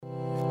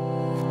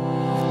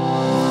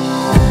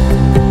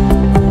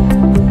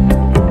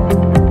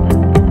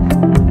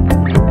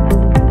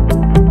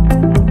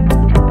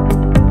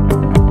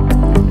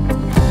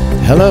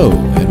Hello,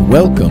 and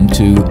welcome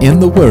to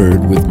In the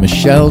Word with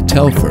Michelle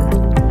Telfer.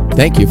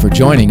 Thank you for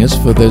joining us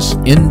for this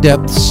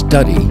in-depth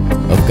study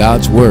of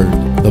God's Word,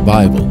 the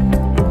Bible.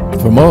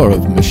 For more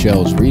of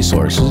Michelle's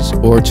resources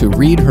or to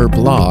read her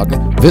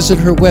blog, visit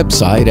her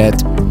website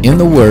at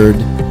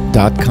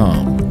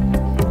intheword.com.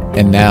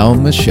 And now,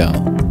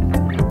 Michelle.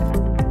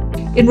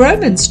 In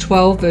Romans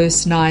 12,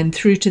 verse 9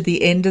 through to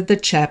the end of the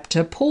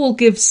chapter, Paul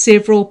gives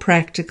several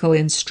practical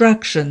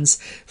instructions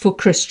for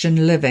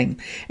Christian living.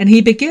 And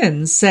he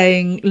begins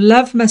saying,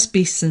 love must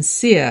be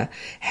sincere,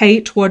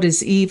 hate what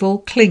is evil,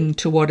 cling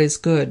to what is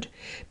good.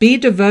 Be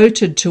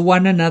devoted to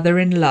one another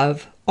in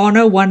love,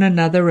 honor one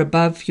another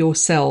above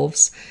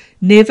yourselves.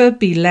 Never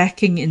be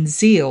lacking in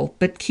zeal,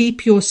 but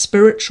keep your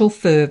spiritual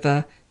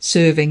fervor,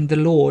 serving the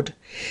Lord.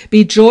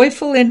 Be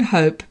joyful in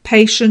hope,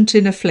 patient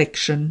in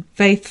affliction,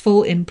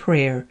 faithful in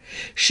prayer.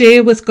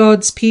 Share with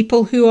God's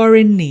people who are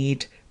in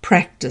need.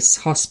 Practice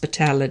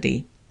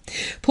hospitality.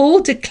 Paul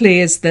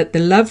declares that the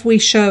love we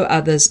show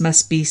others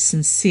must be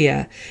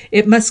sincere.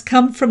 It must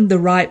come from the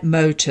right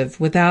motive,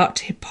 without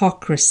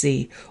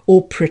hypocrisy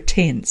or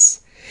pretense.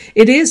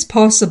 It is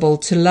possible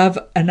to love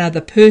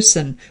another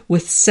person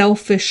with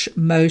selfish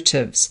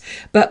motives,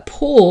 but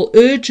Paul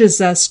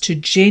urges us to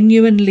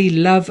genuinely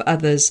love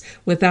others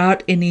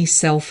without any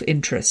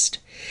self-interest.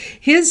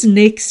 His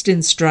next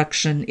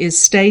instruction is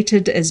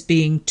stated as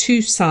being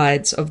two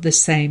sides of the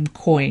same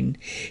coin.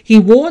 He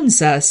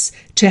warns us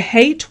to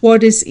hate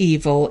what is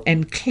evil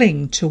and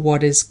cling to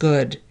what is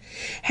good.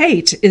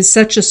 Hate is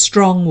such a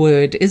strong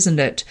word, isn't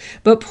it?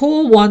 But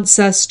Paul wants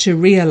us to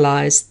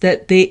realize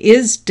that there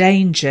is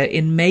danger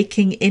in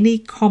making any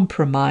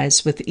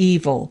compromise with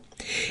evil.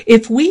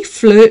 If we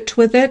flirt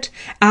with it,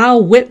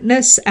 our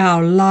witness,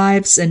 our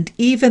lives, and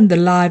even the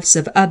lives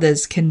of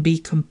others can be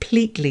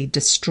completely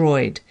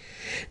destroyed.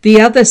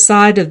 The other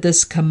side of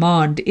this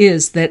command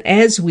is that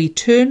as we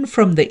turn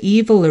from the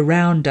evil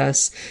around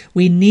us,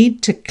 we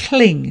need to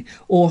cling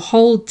or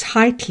hold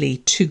tightly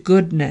to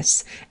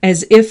goodness,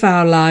 as if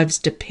our lives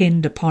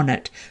depend upon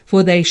it,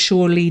 for they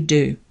surely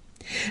do.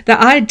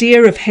 The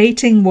idea of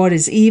hating what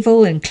is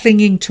evil and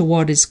clinging to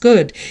what is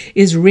good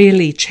is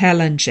really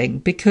challenging,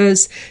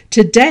 because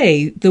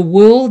today the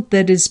world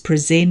that is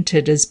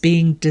presented as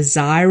being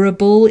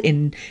desirable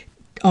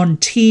on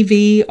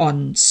TV,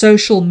 on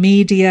social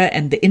media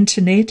and the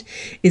internet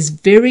is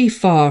very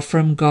far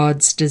from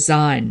God's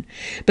design.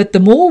 But the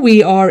more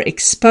we are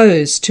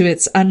exposed to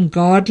its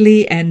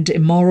ungodly and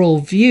immoral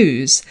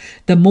views,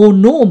 the more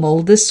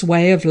normal this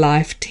way of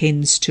life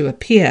tends to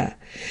appear.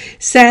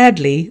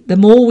 Sadly, the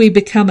more we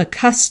become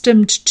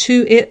accustomed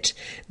to it,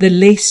 the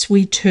less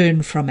we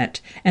turn from it,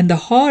 and the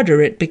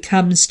harder it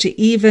becomes to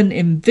even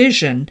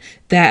envision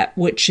that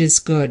which is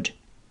good.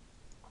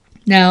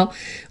 Now,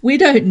 we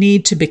don't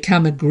need to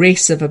become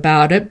aggressive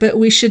about it, but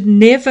we should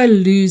never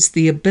lose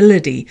the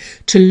ability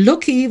to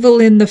look evil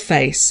in the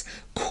face,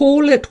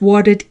 call it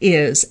what it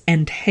is,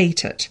 and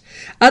hate it.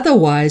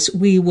 Otherwise,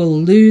 we will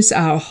lose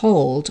our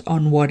hold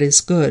on what is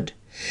good.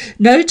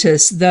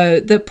 Notice, though,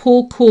 that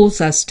Paul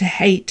calls us to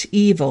hate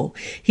evil.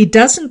 He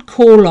doesn't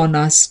call on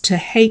us to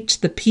hate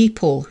the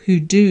people who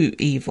do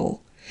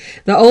evil.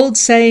 The old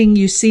saying,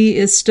 you see,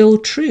 is still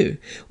true.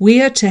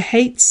 We are to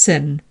hate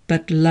sin,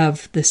 but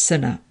love the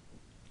sinner.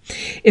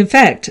 In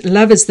fact,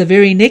 love is the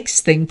very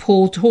next thing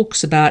Paul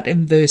talks about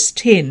in verse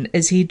 10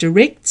 as he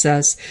directs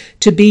us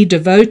to be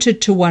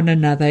devoted to one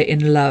another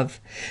in love.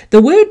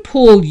 The word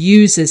Paul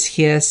uses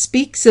here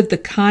speaks of the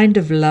kind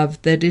of love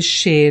that is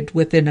shared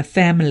within a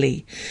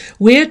family.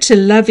 We're to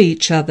love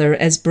each other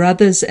as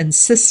brothers and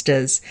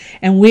sisters,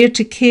 and we're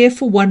to care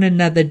for one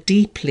another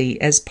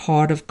deeply as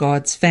part of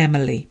God's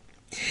family.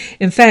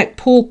 In fact,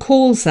 Paul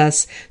calls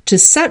us to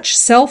such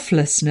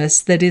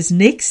selflessness that his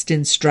next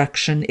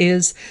instruction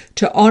is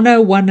to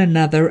honor one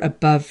another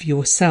above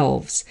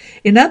yourselves.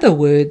 In other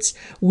words,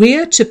 we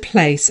are to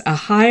place a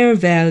higher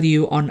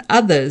value on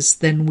others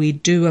than we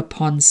do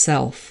upon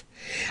self.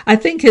 I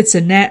think it's a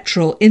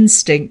natural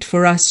instinct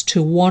for us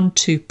to want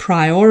to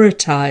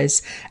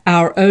prioritize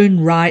our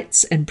own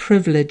rights and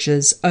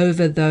privileges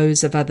over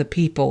those of other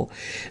people.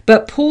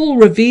 But Paul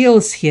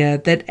reveals here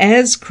that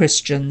as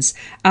Christians,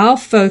 our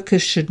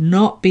focus should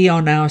not be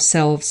on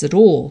ourselves at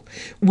all.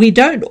 We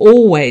don't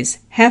always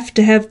have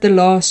to have the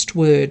last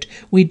word.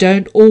 We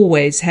don't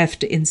always have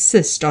to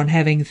insist on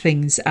having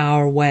things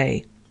our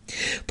way.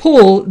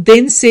 Paul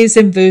then says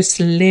in verse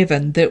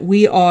 11 that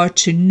we are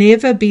to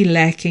never be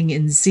lacking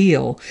in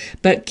zeal,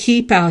 but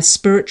keep our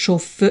spiritual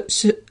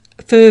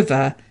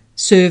fervor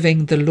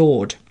serving the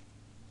Lord.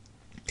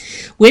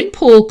 When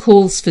Paul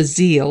calls for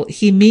zeal,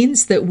 he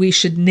means that we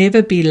should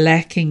never be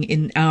lacking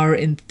in our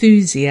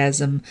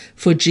enthusiasm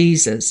for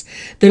Jesus.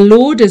 The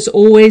Lord is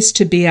always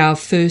to be our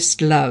first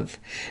love.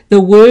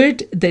 The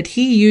word that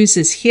he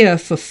uses here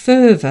for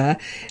fervor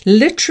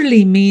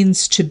literally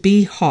means to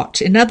be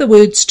hot. In other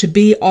words, to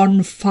be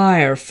on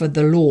fire for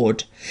the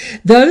Lord.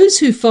 Those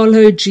who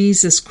follow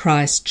Jesus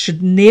Christ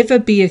should never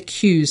be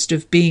accused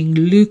of being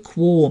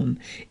lukewarm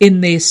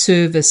in their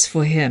service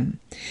for him.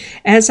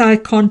 As I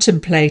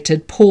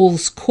contemplated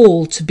Paul's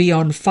call to be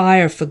on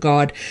fire for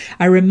God,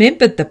 I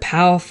remembered the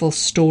powerful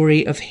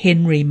story of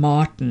Henry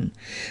Martyn.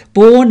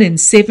 Born in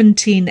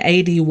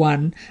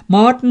 1781,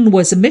 Martyn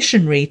was a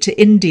missionary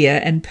to India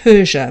and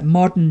Persia,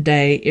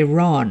 modern-day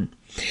Iran.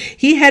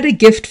 He had a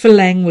gift for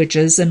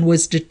languages and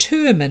was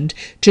determined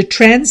to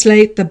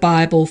translate the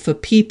Bible for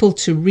people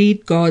to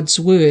read God's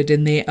word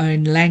in their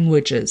own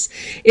languages.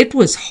 It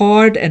was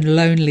hard and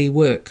lonely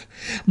work.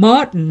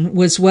 Martyn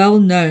was well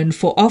known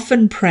for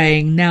often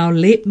praying, "Now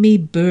let me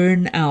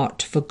burn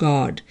out for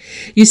God."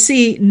 You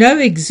see, no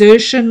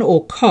exertion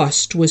or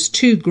cost was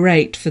too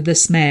great for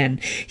this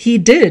man. He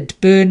did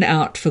burn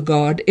out for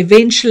God,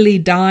 eventually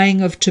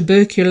dying of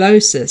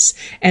tuberculosis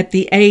at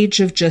the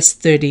age of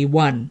just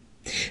 31.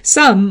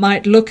 Some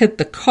might look at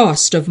the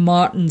cost of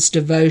Martyn's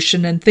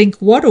devotion and think,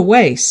 what a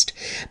waste.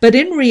 But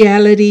in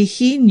reality,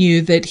 he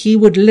knew that he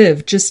would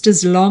live just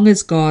as long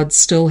as God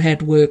still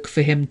had work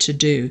for him to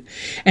do.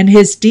 And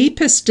his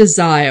deepest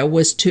desire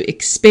was to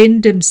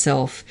expend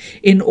himself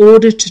in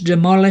order to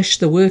demolish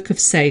the work of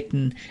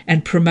Satan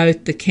and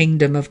promote the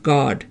kingdom of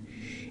God.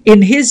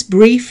 In his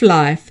brief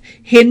life,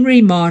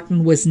 Henry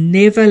Martyn was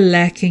never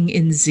lacking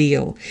in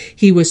zeal.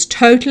 He was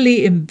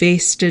totally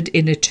invested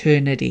in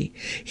eternity.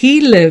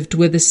 He lived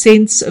with a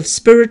sense of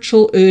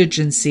spiritual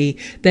urgency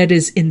that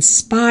is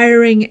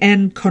inspiring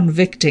and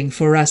convicting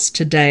for us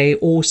today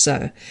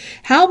also.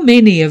 How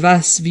many of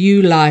us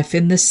view life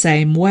in the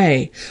same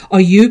way? Are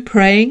you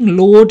praying,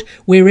 "Lord,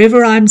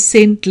 wherever I'm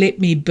sent, let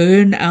me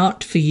burn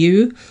out for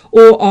you"?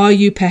 Or are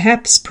you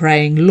perhaps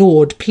praying,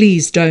 "Lord,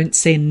 please don't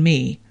send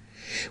me"?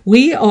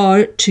 We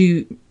are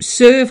to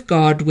serve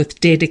God with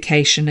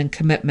dedication and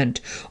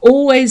commitment,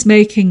 always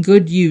making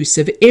good use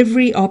of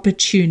every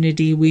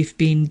opportunity we've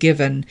been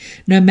given,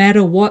 no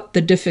matter what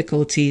the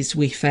difficulties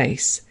we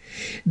face.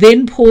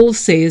 Then Paul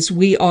says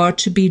we are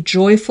to be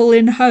joyful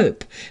in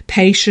hope,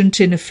 patient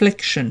in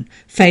affliction,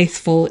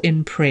 faithful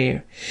in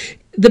prayer.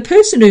 The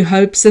person who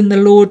hopes in the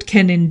Lord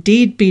can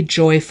indeed be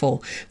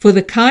joyful, for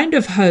the kind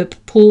of hope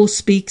Paul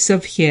speaks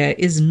of here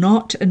is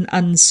not an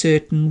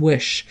uncertain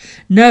wish.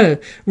 No,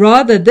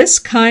 rather this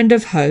kind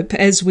of hope,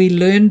 as we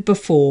learned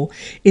before,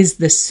 is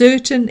the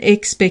certain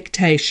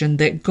expectation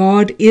that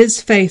God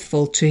is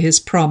faithful to his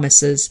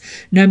promises,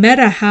 no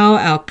matter how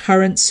our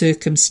current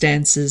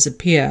circumstances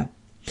appear.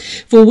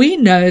 For we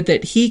know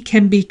that he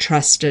can be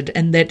trusted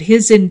and that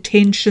his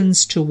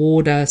intentions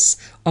toward us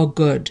are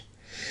good.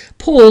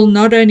 Paul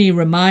not only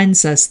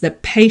reminds us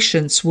that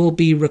patience will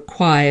be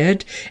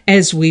required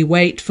as we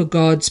wait for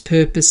God's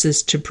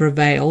purposes to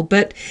prevail,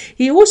 but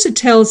he also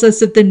tells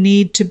us of the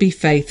need to be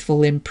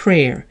faithful in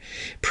prayer.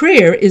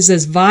 Prayer is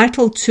as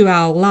vital to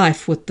our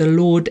life with the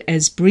Lord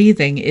as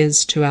breathing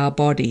is to our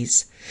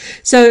bodies.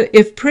 So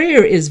if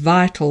prayer is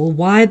vital,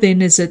 why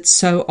then is it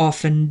so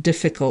often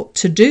difficult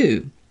to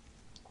do?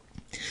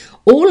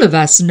 All of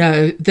us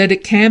know that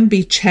it can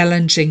be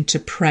challenging to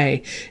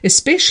pray,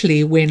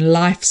 especially when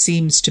life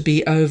seems to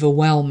be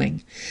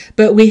overwhelming.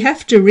 But we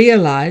have to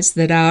realize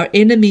that our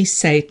enemy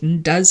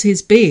Satan does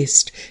his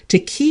best to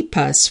keep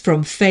us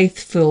from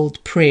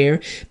faith-filled prayer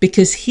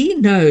because he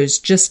knows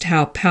just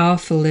how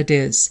powerful it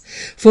is.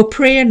 For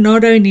prayer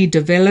not only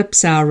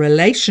develops our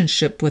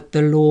relationship with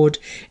the Lord,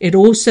 it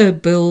also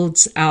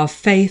builds our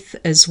faith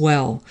as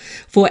well.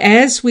 For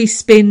as we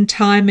spend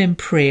time in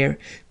prayer,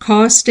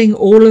 casting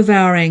all of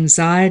our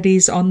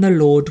anxieties on the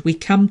Lord, we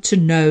come to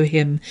know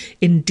him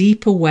in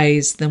deeper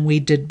ways than we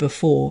did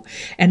before.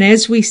 And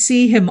as we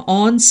see him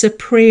answer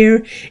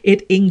prayer,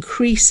 it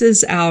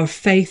increases our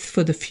faith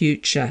for the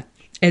future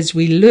as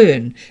we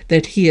learn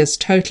that he is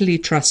totally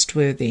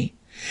trustworthy.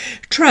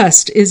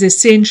 Trust is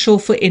essential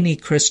for any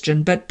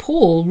Christian, but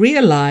Paul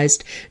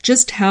realized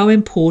just how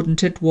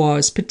important it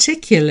was,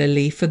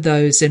 particularly for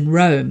those in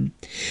Rome.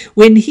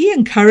 When he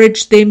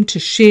encouraged them to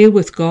share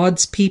with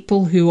God's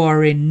people who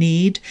are in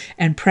need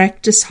and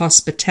practice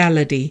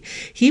hospitality,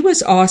 he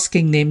was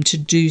asking them to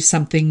do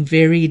something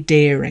very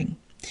daring.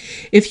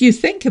 If you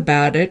think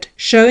about it,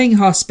 showing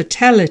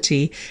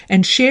hospitality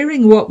and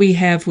sharing what we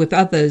have with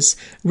others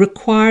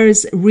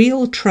requires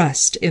real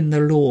trust in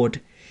the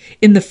Lord.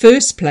 In the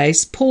first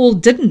place, Paul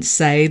didn't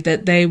say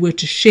that they were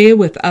to share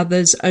with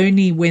others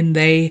only when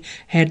they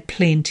had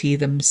plenty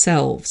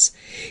themselves.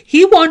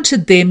 He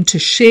wanted them to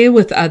share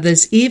with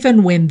others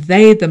even when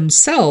they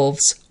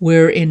themselves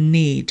were in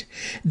need.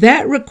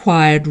 That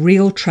required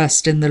real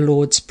trust in the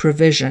Lord's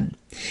provision.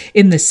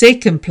 In the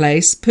second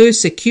place,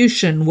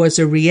 persecution was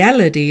a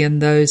reality in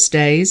those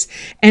days,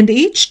 and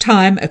each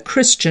time a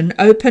Christian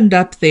opened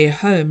up their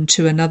home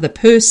to another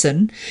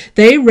person,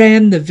 they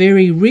ran the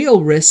very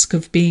real risk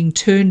of being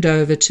turned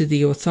over to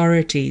the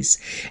authorities.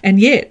 And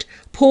yet,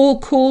 Paul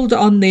called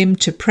on them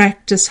to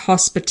practice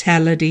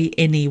hospitality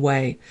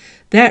anyway.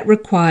 That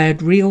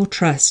required real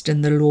trust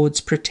in the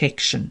Lord's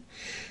protection.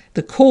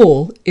 The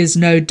call is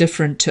no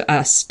different to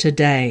us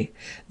today.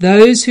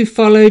 Those who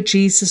follow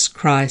Jesus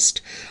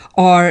Christ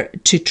are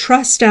to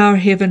trust our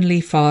Heavenly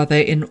Father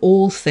in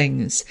all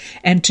things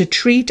and to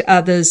treat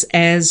others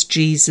as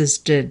Jesus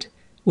did,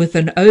 with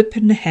an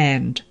open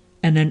hand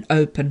and an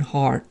open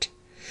heart.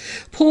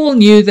 Paul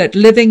knew that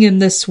living in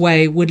this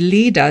way would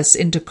lead us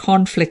into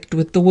conflict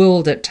with the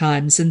world at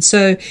times, and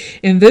so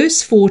in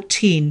verse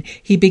 14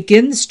 he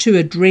begins to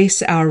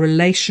address our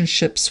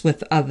relationships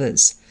with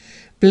others.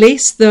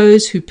 Bless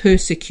those who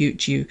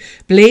persecute you.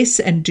 Bless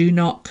and do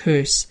not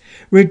curse.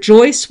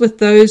 Rejoice with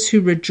those who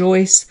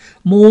rejoice.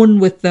 Mourn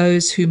with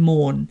those who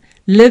mourn.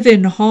 Live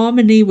in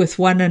harmony with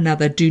one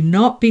another. Do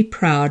not be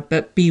proud,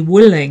 but be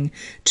willing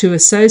to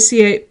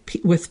associate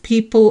with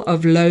people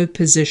of low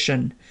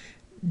position.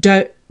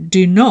 Do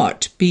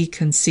not be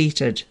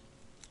conceited.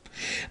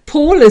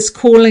 Paul is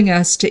calling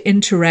us to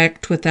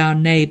interact with our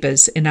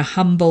neighbours in a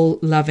humble,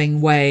 loving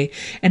way,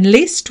 and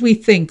lest we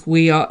think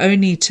we are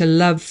only to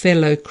love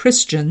fellow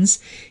Christians,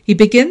 he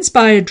begins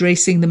by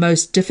addressing the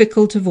most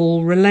difficult of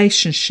all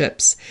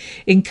relationships,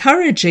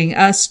 encouraging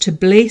us to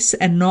bless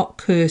and not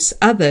curse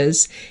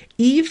others,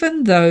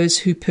 even those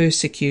who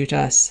persecute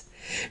us.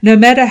 No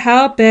matter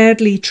how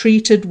badly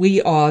treated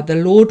we are, the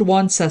Lord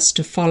wants us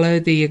to follow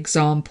the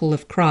example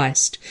of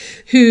Christ,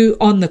 who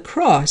on the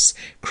cross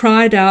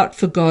cried out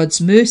for God's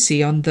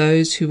mercy on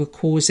those who were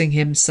causing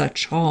him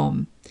such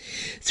harm.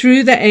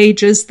 Through the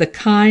ages, the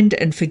kind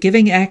and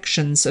forgiving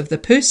actions of the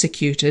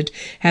persecuted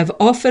have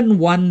often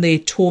won their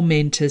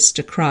tormentors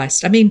to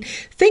Christ.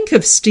 Think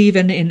of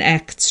Stephen in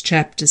Acts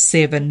chapter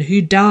 7,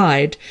 who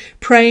died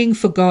praying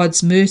for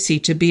God's mercy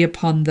to be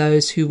upon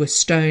those who were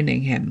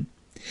stoning him.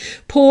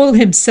 Paul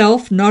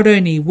himself not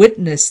only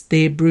witnessed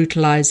their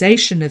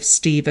brutalization of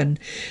Stephen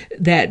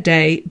that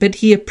day, but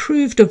he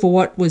approved of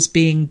what was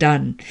being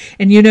done.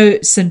 And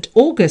St.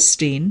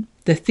 Augustine,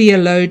 the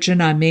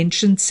theologian I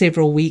mentioned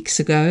several weeks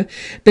ago,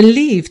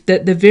 believed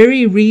that the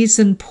very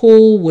reason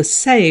Paul was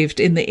saved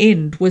in the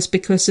end was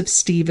because of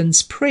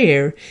Stephen's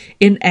prayer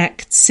in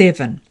Acts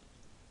 7,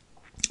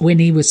 when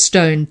he was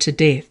stoned to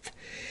death.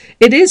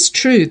 It is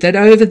true that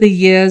over the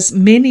years,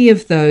 many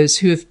of those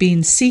who have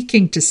been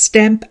seeking to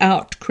stamp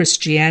out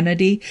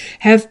Christianity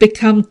have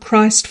become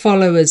Christ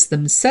followers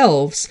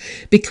themselves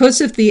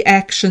because of the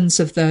actions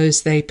of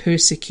those they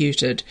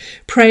persecuted,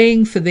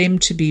 praying for them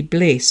to be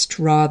blessed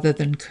rather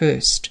than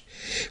cursed.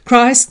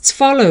 Christ's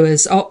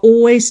followers are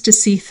always to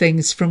see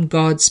things from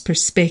God's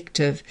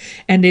perspective,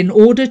 and in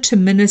order to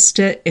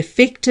minister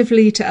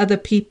effectively to other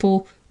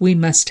people, we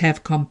must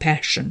have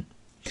compassion.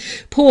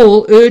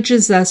 Paul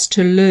urges us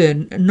to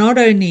learn not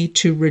only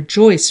to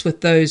rejoice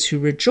with those who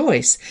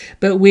rejoice,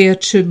 but we are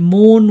to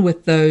mourn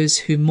with those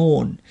who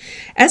mourn.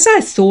 As I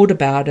thought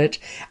about it,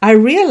 I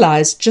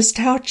realized just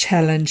how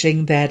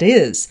challenging that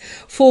is.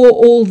 For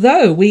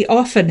although we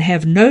often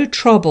have no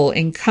trouble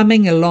in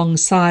coming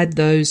alongside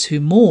those who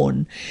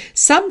mourn,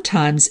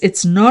 sometimes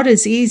it's not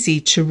as easy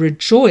to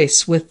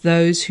rejoice with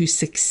those who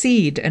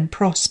succeed and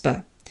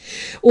prosper.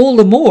 All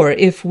the more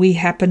if we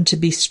happen to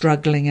be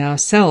struggling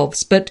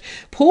ourselves. But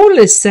Paul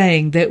is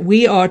saying that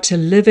we are to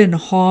live in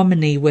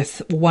harmony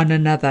with one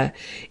another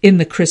in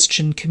the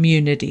Christian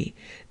community.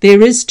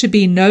 There is to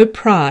be no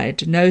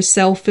pride, no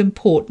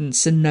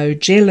self-importance, and no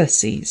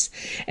jealousies.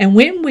 And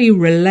when we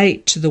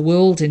relate to the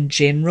world in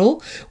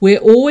general, we're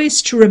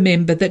always to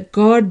remember that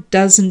God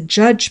doesn't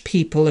judge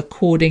people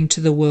according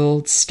to the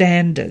world's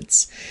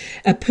standards.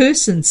 A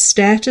person's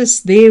status,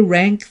 their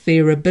rank,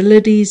 their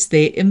abilities,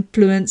 their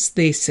influence,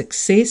 their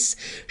success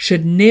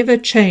should never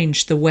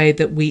change the way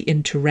that we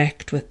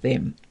interact with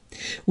them.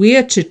 We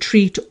are to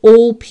treat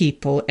all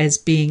people as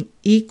being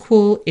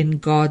equal in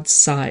God's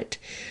sight,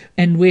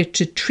 and we're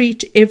to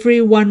treat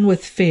everyone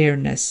with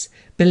fairness,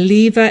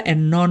 believer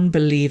and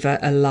non-believer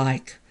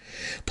alike.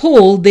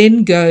 Paul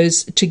then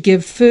goes to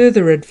give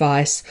further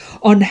advice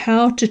on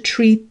how to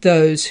treat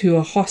those who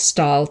are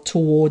hostile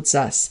towards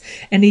us,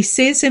 and he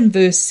says in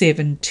verse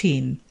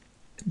 17,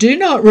 "Do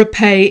not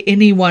repay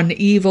anyone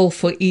evil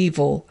for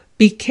evil.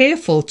 Be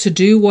careful to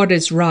do what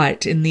is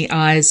right in the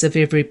eyes of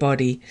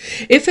everybody.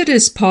 If it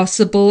is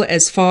possible,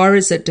 as far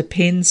as it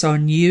depends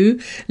on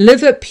you,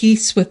 live at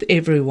peace with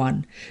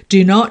everyone.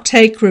 Do not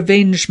take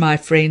revenge, my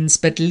friends,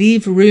 but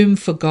leave room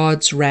for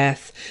God's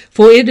wrath.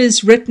 For it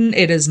is written,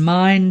 'It is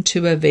mine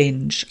to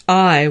avenge.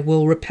 I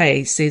will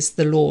repay,' says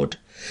the Lord.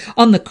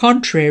 On the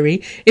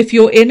contrary, if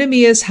your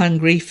enemy is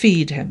hungry,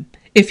 feed him.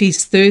 If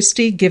he's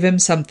thirsty, give him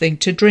something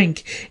to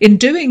drink. In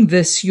doing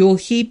this, you'll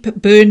heap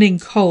burning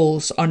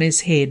coals on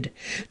his head.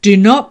 Do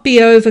not be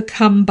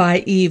overcome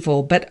by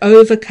evil, but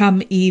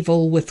overcome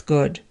evil with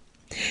good."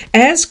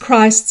 As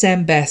Christ's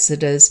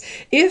ambassadors,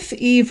 if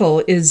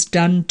evil is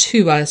done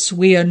to us,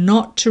 we are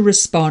not to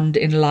respond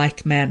in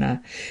like manner.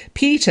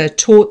 Peter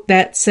taught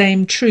that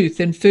same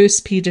truth in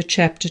 1 Peter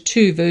chapter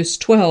 2, verse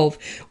 12,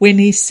 when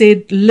he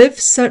said,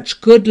 "Live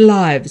such good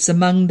lives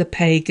among the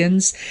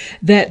pagans,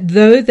 that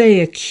though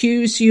they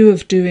accuse you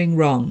of doing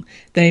wrong,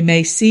 they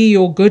may see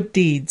your good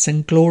deeds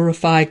and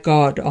glorify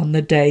God on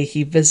the day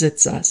he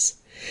visits us."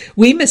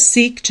 We must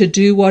seek to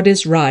do what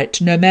is right,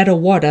 no matter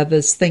what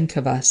others think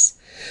of us.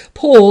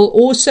 Paul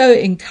also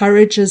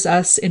encourages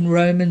us in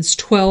Romans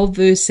 12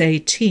 verse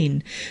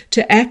 18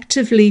 to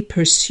actively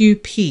pursue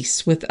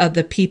peace with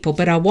other people.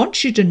 But I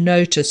want you to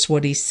notice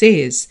what he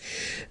says.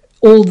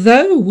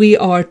 Although we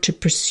are to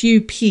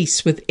pursue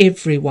peace with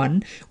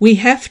everyone, we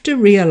have to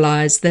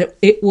realize that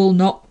it will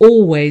not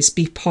always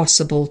be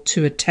possible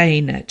to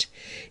attain it.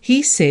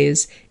 He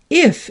says,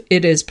 if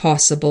it is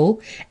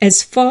possible,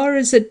 as far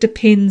as it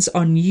depends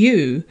on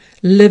you,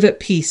 live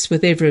at peace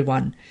with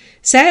everyone.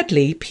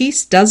 Sadly,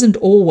 peace doesn't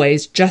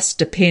always just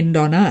depend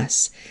on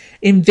us.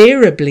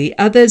 Invariably,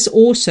 others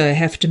also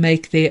have to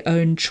make their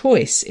own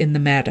choice in the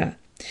matter.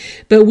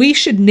 But we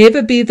should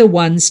never be the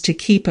ones to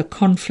keep a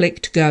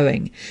conflict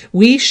going.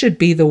 We should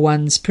be the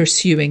ones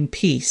pursuing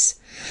peace.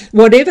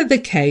 Whatever the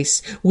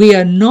case, we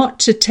are not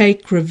to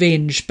take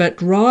revenge,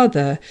 but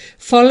rather,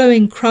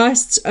 following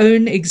Christ's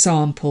own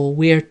example,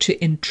 we are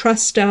to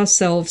entrust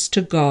ourselves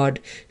to God,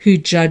 who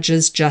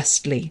judges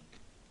justly.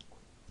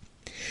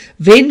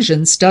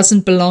 Vengeance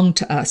doesn't belong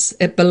to us,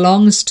 it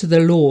belongs to the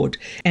Lord,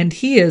 and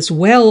He is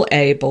well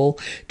able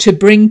to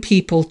bring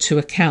people to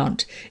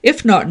account,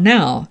 if not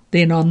now,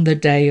 then on the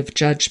day of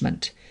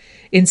judgment.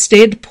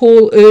 Instead,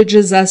 Paul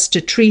urges us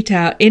to treat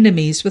our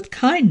enemies with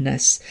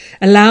kindness,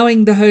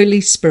 allowing the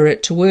Holy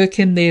Spirit to work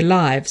in their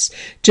lives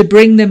to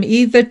bring them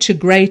either to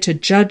greater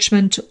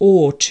judgment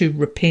or to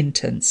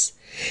repentance.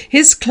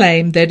 His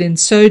claim that in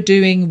so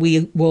doing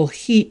we will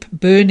heap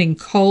burning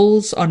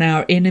coals on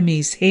our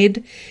enemy's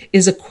head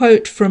is a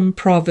quote from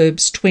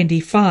Proverbs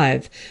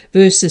 25,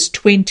 verses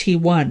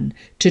 21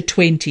 to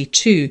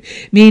 22,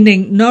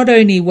 meaning not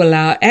only will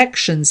our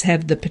actions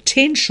have the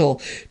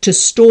potential to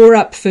store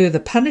up further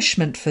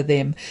punishment for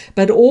them,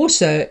 but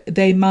also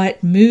they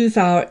might move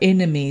our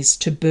enemies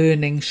to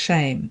burning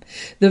shame.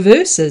 The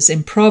verses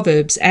in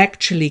Proverbs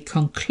actually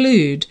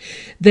conclude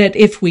that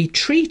if we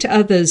treat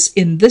others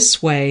in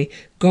this way,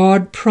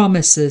 God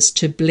promises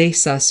to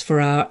bless us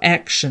for our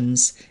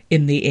actions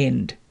in the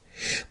end.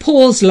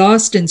 Paul's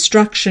last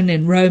instruction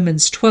in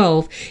Romans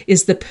 12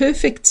 is the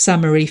perfect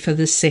summary for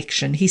this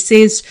section. He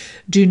says,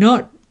 "Do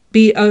not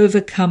be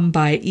overcome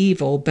by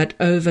evil, but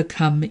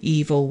overcome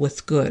evil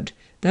with good."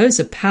 Those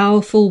are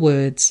powerful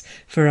words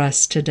for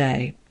us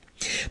today.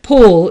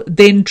 Paul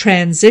then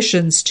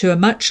transitions to a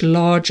much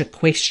larger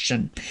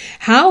question.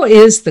 How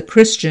is the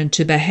Christian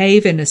to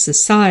behave in a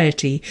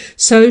society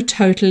so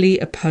totally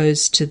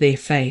opposed to their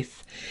faith?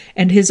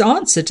 And his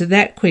answer to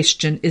that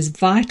question is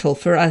vital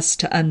for us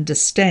to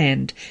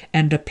understand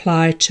and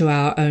apply to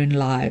our own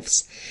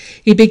lives.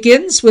 He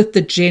begins with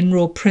the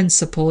general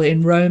principle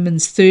in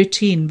Romans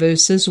 13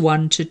 verses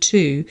 1 to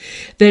 2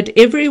 that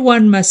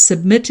everyone must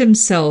submit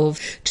himself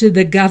to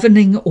the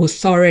governing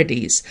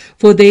authorities,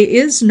 for there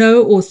is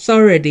no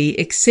authority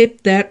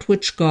except that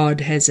which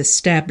God has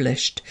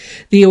established.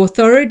 The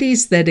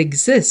authorities that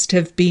exist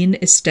have been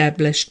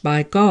established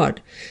by God.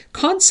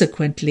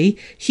 Consequently,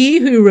 he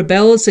who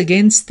rebels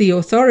against the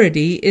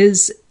authority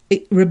is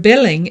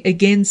rebelling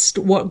against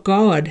what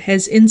God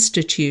has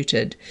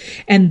instituted,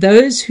 and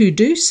those who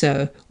do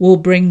so will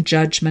bring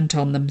judgment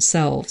on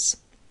themselves.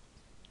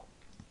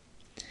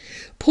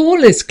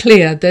 Paul is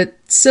clear that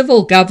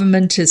civil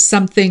government is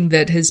something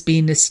that has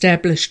been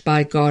established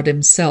by God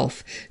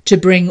himself to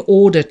bring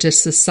order to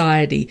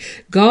society.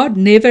 God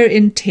never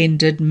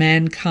intended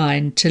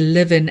mankind to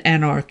live in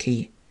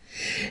anarchy.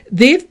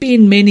 There have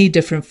been many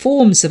different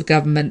forms of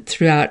government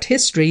throughout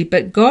history,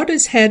 but God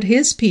has had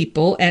his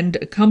people and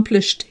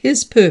accomplished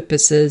his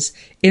purposes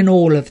in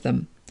all of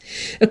them.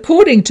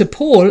 According to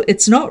Paul,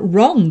 it's not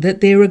wrong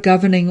that there are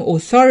governing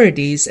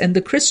authorities, and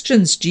the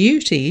Christian's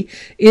duty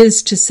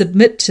is to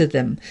submit to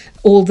them,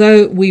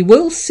 although we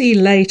will see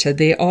later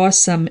there are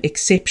some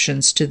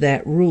exceptions to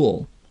that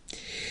rule.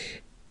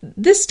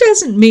 This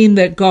doesn't mean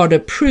that God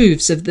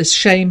approves of the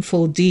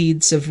shameful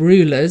deeds of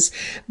rulers,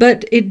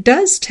 but it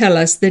does tell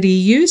us that he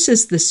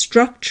uses the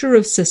structure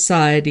of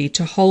society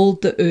to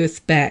hold the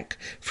earth back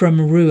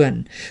from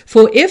ruin.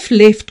 For if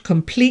left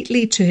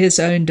completely to his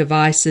own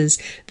devices,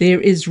 there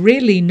is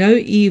really no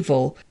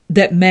evil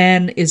that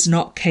man is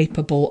not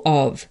capable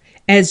of.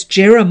 As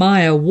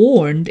Jeremiah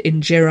warned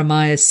in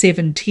Jeremiah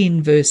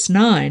 17 verse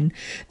 9,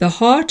 the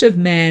heart of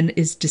man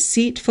is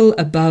deceitful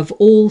above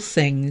all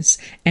things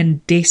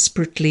and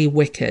desperately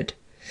wicked.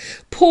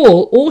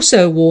 Paul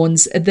also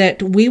warns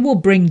that we will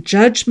bring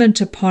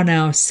judgment upon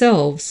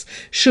ourselves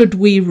should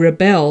we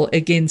rebel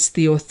against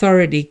the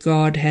authority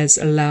God has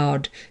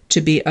allowed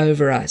to be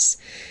over us.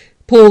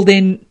 Paul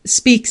then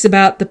speaks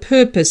about the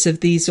purpose of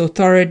these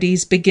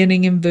authorities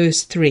beginning in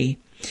verse 3.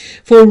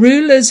 For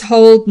rulers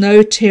hold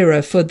no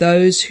terror for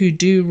those who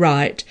do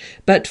right,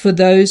 but for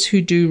those who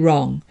do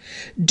wrong.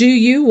 Do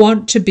you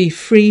want to be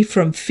free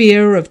from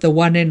fear of the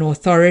one in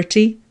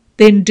authority?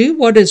 Then do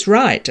what is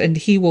right, and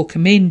he will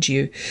commend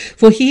you,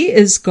 for he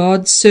is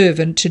God's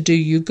servant to do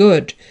you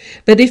good.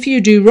 But if you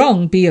do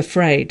wrong, be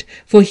afraid,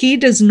 for he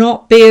does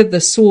not bear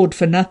the sword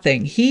for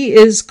nothing. He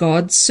is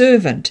God's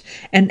servant,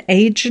 an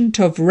agent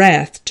of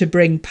wrath to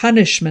bring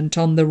punishment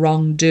on the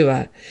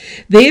wrongdoer.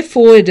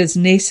 Therefore it is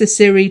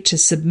necessary to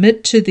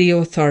submit to the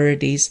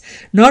authorities,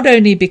 not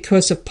only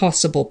because of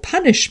possible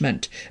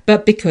punishment,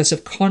 but because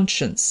of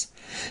conscience.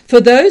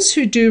 For those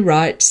who do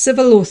right,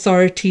 civil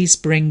authorities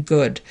bring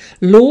good.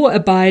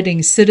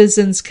 Law-abiding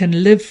citizens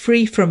can live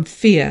free from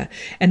fear,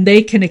 and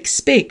they can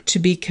expect to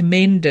be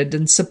commended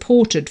and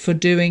supported for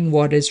doing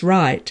what is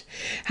right.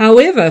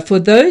 However, for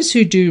those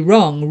who do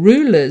wrong,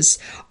 rulers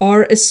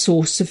are a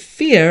source of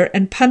fear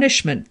and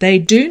punishment. They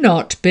do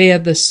not bear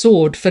the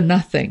sword for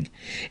nothing.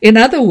 In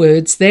other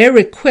words, they are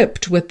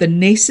equipped with the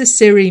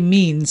necessary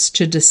means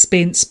to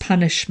dispense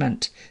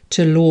punishment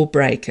to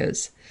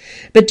lawbreakers.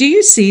 But do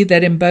you see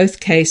that in both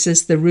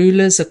cases the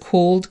rulers are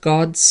called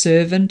God's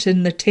servant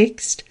in the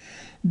text?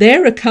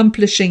 They're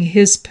accomplishing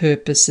His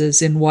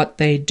purposes in what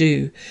they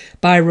do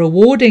by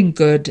rewarding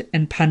good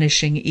and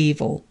punishing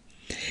evil.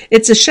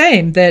 It's a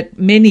shame that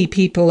many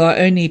people are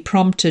only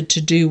prompted to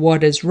do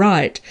what is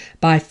right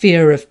by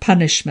fear of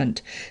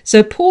punishment.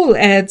 So Paul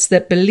adds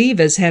that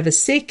believers have a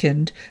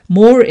second,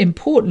 more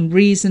important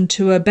reason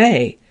to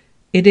obey.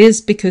 It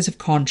is because of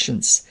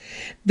conscience.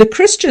 The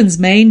Christian's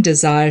main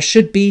desire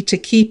should be to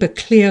keep a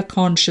clear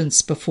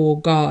conscience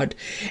before God,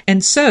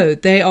 and so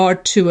they are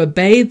to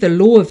obey the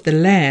law of the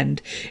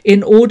land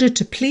in order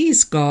to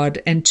please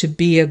God and to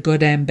be a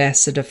good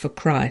ambassador for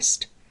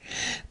Christ.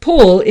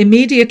 Paul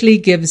immediately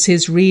gives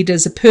his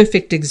readers a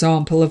perfect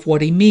example of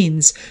what he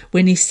means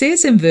when he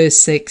says in verse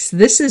 6,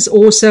 "This is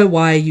also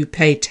why you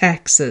pay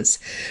taxes,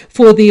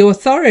 for the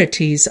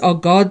authorities are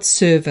God's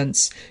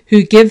servants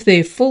who give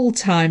their full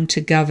time to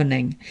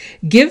governing.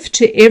 Give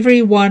to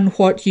everyone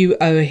what you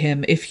owe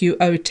him. If you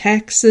owe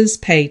taxes,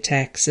 pay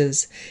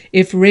taxes.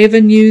 If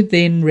revenue,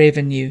 then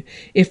revenue.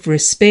 If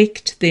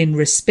respect, then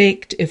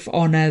respect. If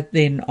honor,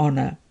 then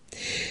honor."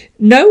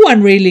 No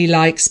one really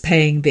likes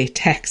paying their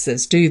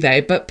taxes, do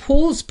they? But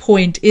Paul's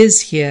point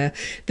is here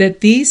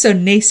that these are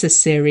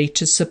necessary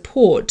to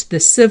support the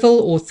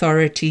civil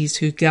authorities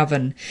who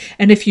govern.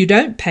 And if you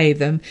don't pay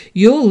them,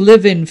 you'll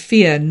live in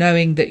fear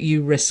knowing that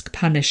you risk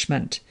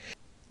punishment.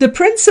 The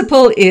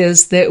principle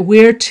is that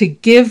we're to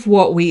give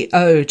what we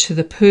owe to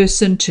the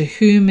person to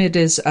whom it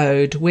is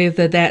owed,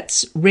 whether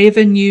that's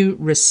revenue,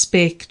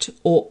 respect,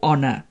 or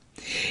honor.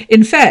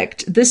 In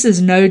fact, this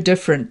is no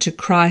different to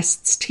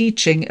Christ's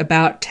teaching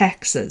about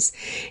taxes.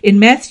 In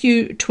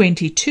Matthew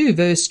 22,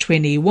 verse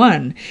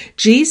 21,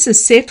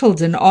 Jesus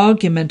settled an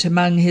argument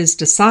among his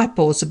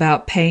disciples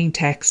about paying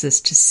taxes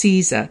to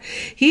Caesar.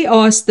 He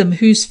asked them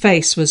whose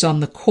face was on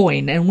the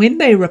coin, and when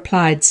they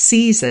replied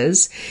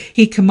Caesar's,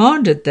 he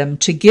commanded them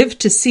to give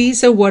to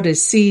Caesar what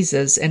is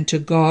Caesar's and to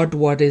God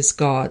what is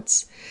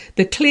God's.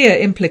 The clear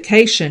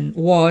implication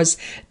was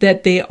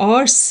that there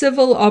are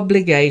civil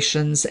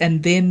obligations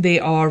and then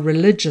there are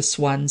religious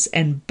ones,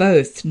 and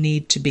both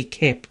need to be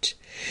kept.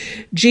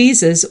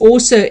 Jesus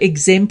also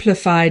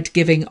exemplified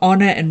giving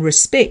honor and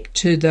respect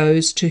to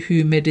those to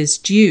whom it is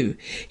due.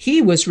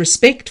 He was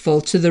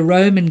respectful to the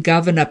Roman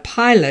governor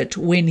Pilate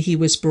when he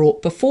was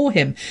brought before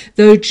him,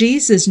 though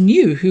Jesus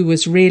knew who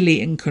was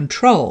really in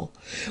control.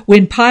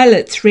 When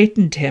Pilate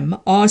threatened him,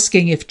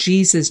 asking if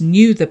Jesus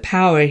knew the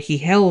power he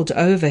held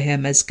over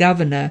him as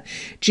governor,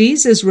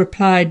 Jesus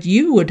replied,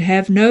 "You would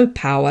have no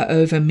power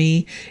over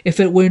me if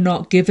it were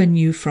not given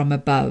you from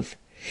above."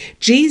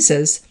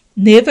 Jesus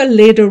never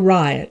led a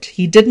riot.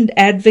 He didn't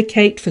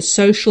advocate for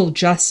social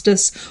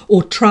justice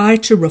or try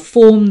to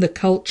reform the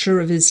culture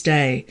of his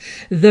day,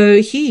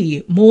 though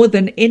he, more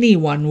than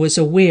anyone, was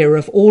aware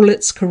of all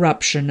its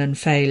corruption and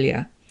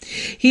failure.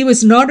 He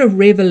was not a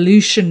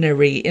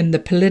revolutionary in the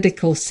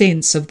political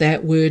sense of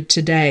that word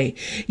today,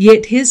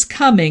 yet his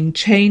coming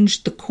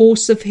changed the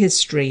course of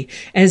history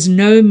as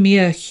no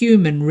mere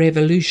human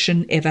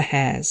revolution ever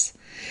has.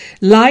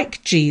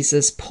 Like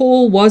Jesus,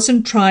 Paul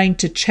wasn't trying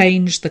to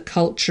change the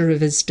culture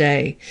of his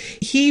day.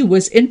 He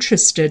was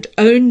interested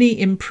only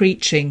in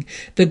preaching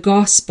the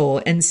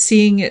gospel and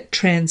seeing it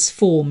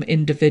transform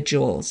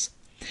individuals.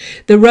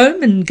 The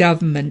Roman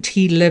government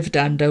he lived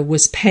under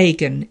was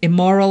pagan,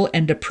 immoral,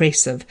 and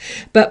oppressive,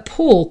 but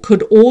Paul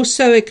could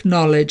also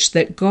acknowledge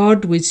that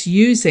God was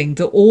using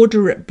the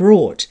order it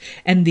brought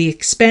and the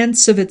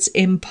expanse of its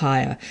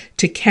empire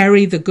to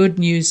carry the good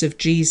news of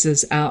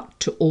Jesus out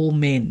to all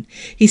men.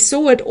 He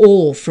saw it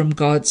all from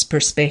God's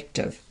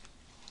perspective.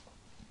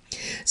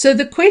 So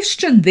the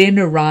question then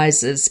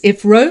arises,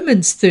 if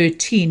Romans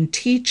 13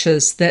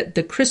 teaches that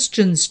the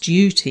Christian's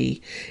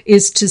duty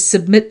is to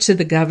submit to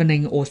the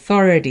governing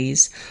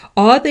authorities,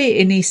 are there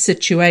any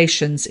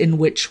situations in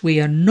which we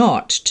are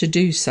not to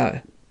do so?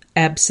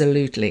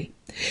 Absolutely.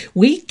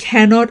 We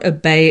cannot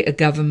obey a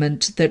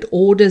government that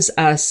orders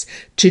us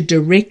to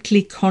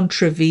directly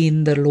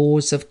contravene the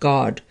laws of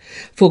God,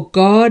 for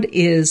God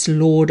is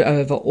Lord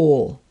over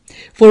all.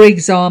 For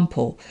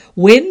example,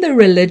 when the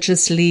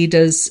religious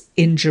leaders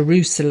in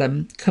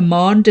Jerusalem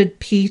commanded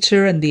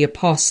Peter and the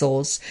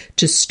apostles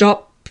to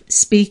stop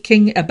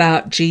speaking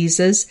about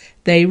Jesus,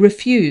 they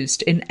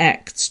refused in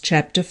Acts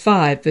chapter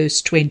 5,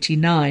 verse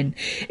 29,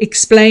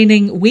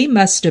 explaining we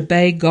must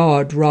obey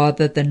God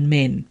rather than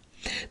men.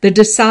 The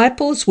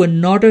disciples were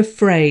not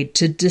afraid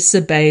to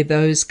disobey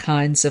those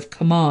kinds of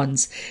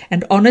commands,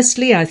 and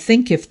honestly, I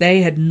think if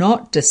they had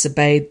not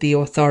disobeyed the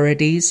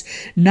authorities,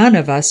 none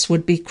of us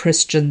would be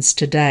Christians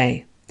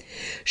today.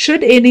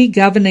 Should any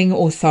governing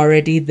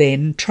authority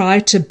then try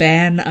to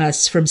ban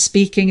us from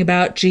speaking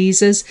about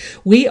Jesus,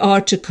 we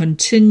are to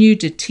continue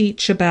to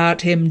teach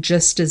about him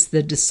just as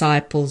the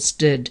disciples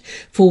did,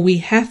 for we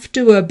have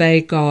to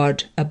obey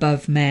God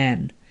above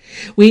man.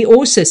 We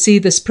also see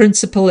this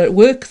principle at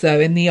work, though,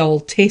 in the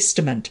Old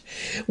Testament.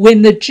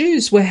 When the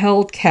Jews were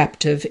held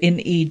captive in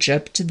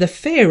Egypt, the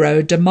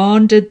Pharaoh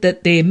demanded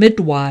that their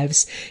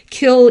midwives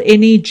kill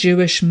any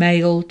Jewish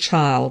male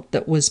child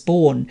that was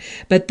born,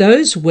 but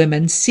those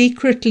women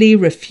secretly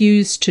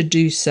refused to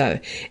do so.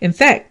 In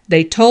fact,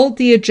 they told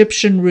the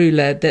Egyptian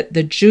ruler that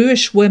the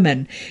Jewish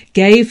women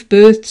gave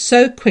birth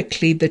so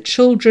quickly the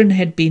children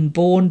had been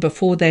born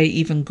before they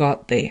even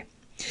got there.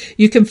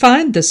 You can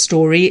find the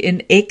story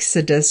in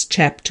Exodus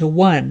chapter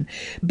 1,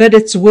 but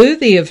it's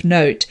worthy of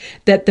note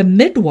that the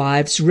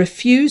midwives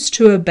refused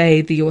to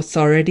obey the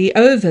authority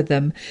over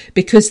them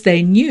because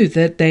they knew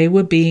that they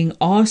were being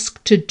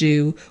asked to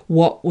do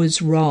what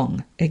was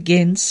wrong,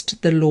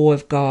 against the law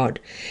of God.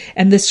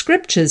 And the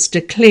scriptures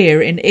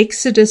declare in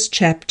Exodus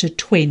chapter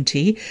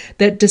 20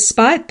 that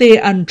despite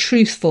their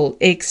untruthful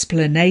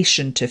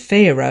explanation to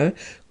Pharaoh,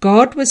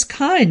 God was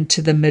kind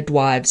to the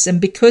midwives, and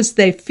because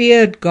they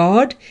feared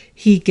God,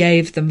 he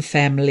gave them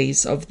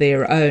families of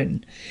their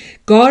own.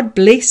 God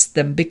blessed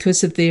them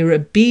because of their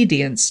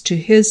obedience to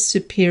his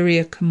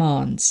superior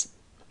commands.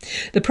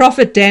 The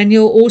prophet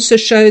Daniel also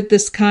showed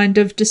this kind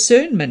of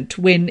discernment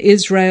when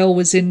Israel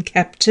was in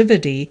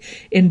captivity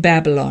in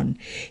Babylon.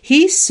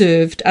 He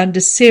served under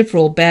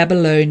several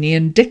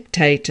Babylonian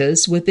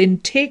dictators with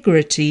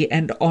integrity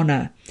and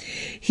honor.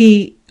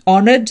 He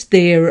honored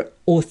their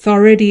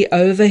authority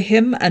over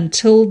him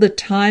until the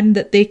time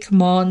that their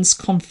commands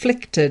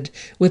conflicted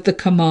with the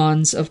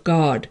commands of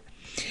God.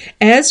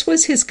 As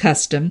was his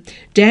custom,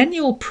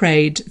 Daniel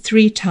prayed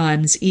 3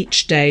 times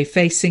each day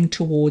facing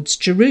towards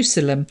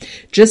Jerusalem,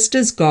 just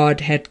as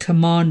God had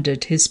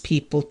commanded his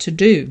people to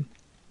do.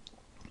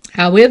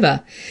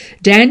 However,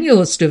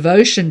 Daniel's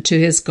devotion to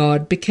his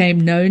God became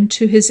known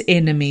to his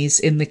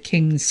enemies in the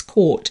king's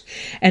court,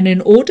 and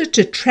in order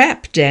to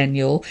trap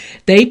Daniel,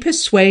 they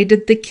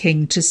persuaded the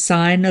king to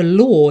sign a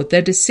law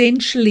that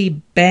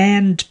essentially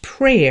banned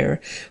prayer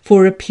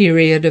for a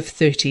period of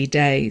 30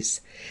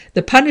 days.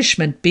 The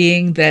punishment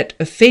being that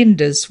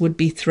offenders would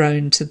be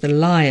thrown to the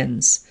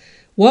lions.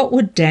 What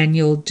would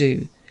Daniel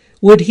do?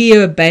 Would he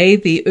obey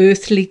the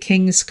earthly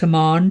king's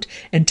command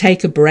and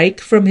take a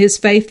break from his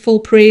faithful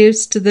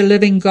prayers to the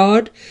living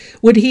God?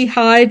 Would he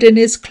hide in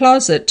his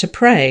closet to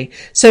pray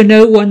so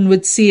no one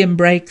would see him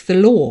break the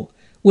law?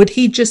 Would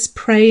he just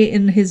pray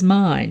in his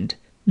mind?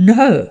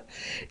 No.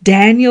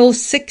 Daniel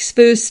 6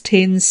 verse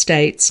 10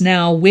 states,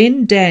 "Now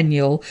when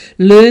Daniel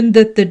learned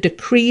that the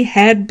decree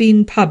had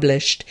been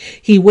published,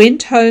 he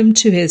went home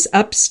to his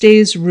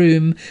upstairs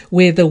room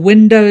where the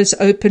windows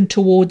opened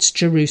towards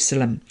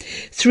Jerusalem.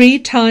 3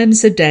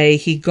 times a day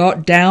he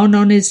got down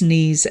on his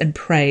knees and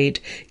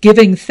prayed,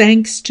 giving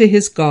thanks to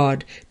his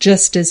God,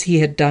 just as he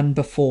had done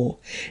before."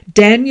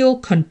 Daniel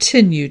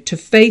continued to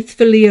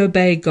faithfully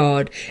obey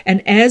God,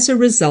 and as a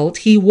result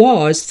he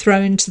was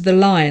thrown to the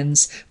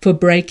lions for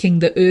breaking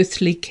the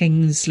earthly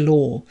king's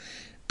law.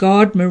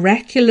 God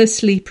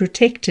miraculously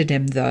protected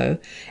him, though,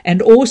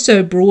 and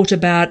also brought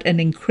about an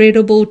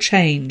incredible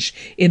change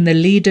in the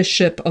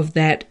leadership of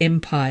that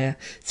empire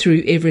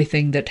through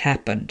everything that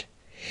happened.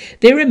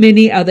 There are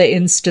many other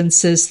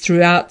instances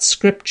throughout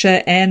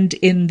Scripture and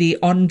in the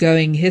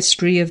ongoing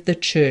history of the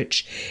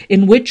Church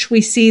in which we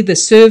see the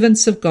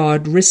servants of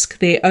God risk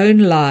their own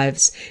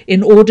lives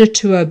in order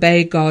to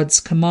obey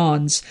God's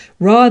commands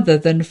rather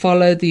than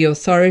follow the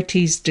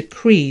authorities'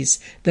 decrees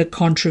that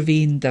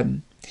contravened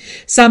them.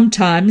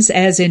 Sometimes,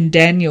 as in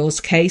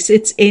Daniel's case,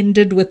 it's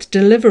ended with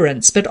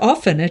deliverance, but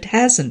often it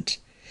hasn't.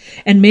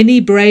 And many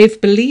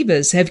brave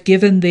believers have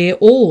given their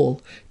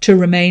all to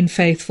remain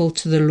faithful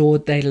to the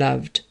Lord they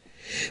loved.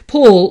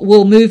 Paul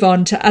will move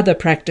on to other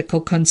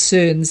practical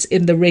concerns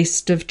in the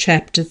rest of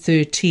chapter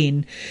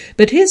 13,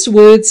 but his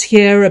words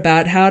here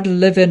about how to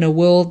live in a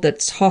world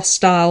that's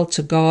hostile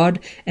to God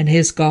and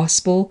his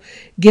gospel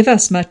give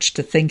us much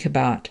to think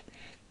about.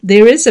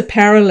 There is a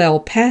parallel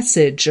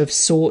passage of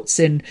sorts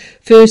in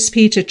 1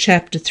 Peter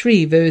chapter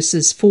 3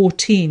 verses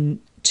 14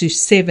 to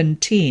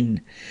 17.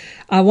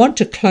 I want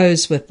to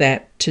close with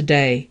that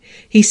today.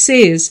 He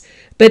says,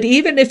 "But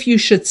even if you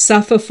should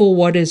suffer for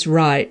what is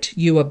right,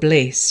 you are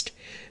blessed.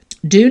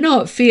 Do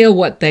not fear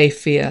what they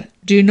fear.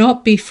 Do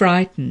not be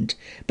frightened,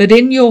 but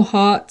in your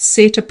heart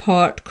set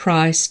apart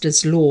Christ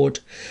as Lord.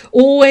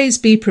 Always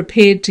be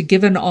prepared to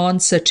give an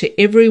answer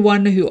to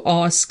everyone who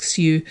asks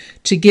you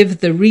to give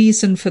the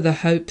reason for the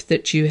hope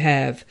that you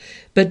have.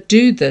 But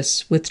do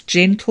this with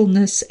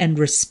gentleness and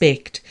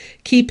respect,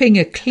 keeping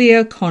a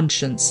clear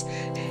conscience.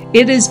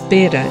 It is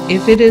better,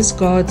 if it is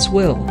God's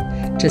will,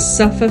 to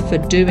suffer for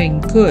doing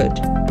good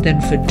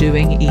than for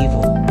doing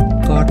evil."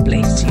 God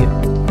bless you.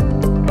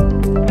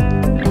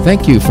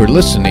 Thank you for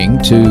listening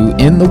to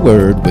In the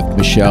Word with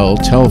Michelle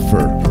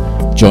Telfer.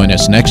 Join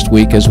us next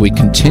week as we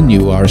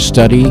continue our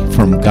study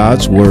from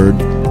God's Word,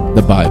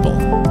 the Bible.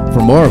 For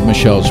more of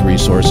Michelle's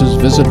resources,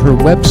 visit her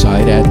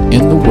website at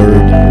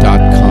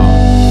intheword.com.